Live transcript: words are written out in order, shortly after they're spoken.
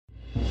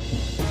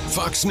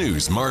Fox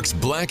News marks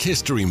Black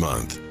History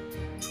Month.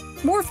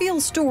 Moorefield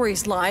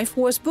Story's life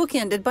was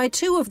bookended by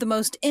two of the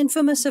most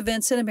infamous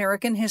events in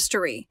American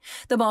history.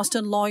 The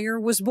Boston lawyer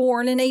was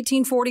born in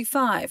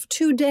 1845,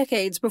 2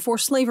 decades before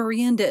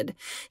slavery ended.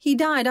 He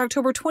died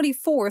October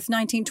 24,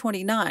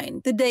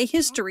 1929, the day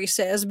history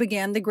says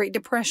began the Great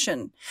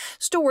Depression.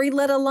 Story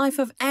led a life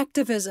of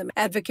activism,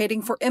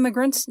 advocating for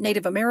immigrants,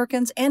 Native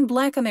Americans, and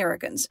Black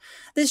Americans.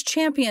 This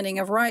championing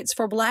of rights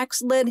for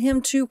blacks led him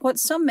to what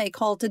some may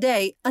call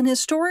today an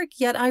historic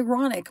yet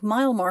ironic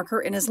mile marker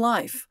in his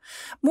life.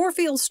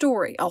 Moorefield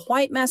Story, a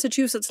white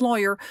Massachusetts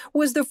lawyer,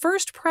 was the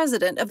first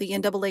president of the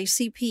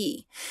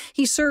NAACP.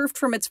 He served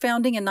from its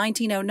founding in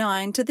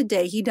 1909 to the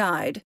day he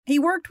died. He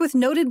worked with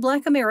noted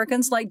Black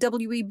Americans like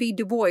W.E.B.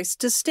 Du Bois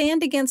to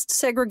stand against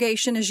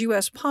segregation as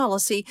U.S.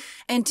 policy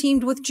and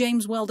teamed with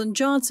James Weldon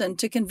Johnson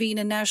to convene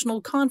a national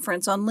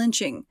conference on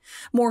lynching.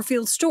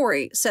 Moorefield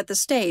Story set the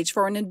stage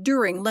for an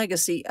enduring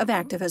legacy of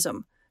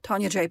activism.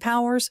 Tanya J.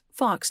 Powers,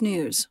 Fox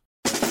News.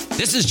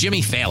 This is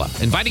Jimmy Fallon,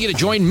 inviting you to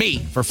join me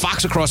for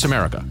Fox Across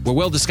America, where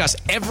we'll discuss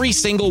every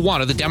single one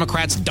of the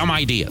Democrats' dumb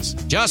ideas.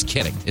 Just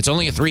kidding. It's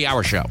only a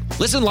 3-hour show.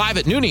 Listen live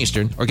at noon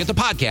Eastern or get the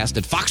podcast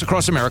at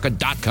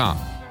foxacrossamerica.com.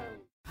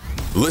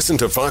 Listen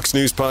to Fox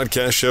News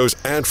Podcast shows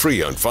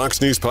ad-free on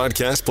Fox News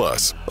Podcast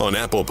Plus, on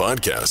Apple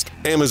Podcast,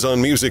 Amazon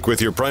Music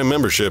with your Prime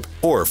membership,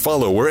 or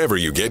follow wherever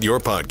you get your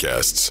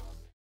podcasts.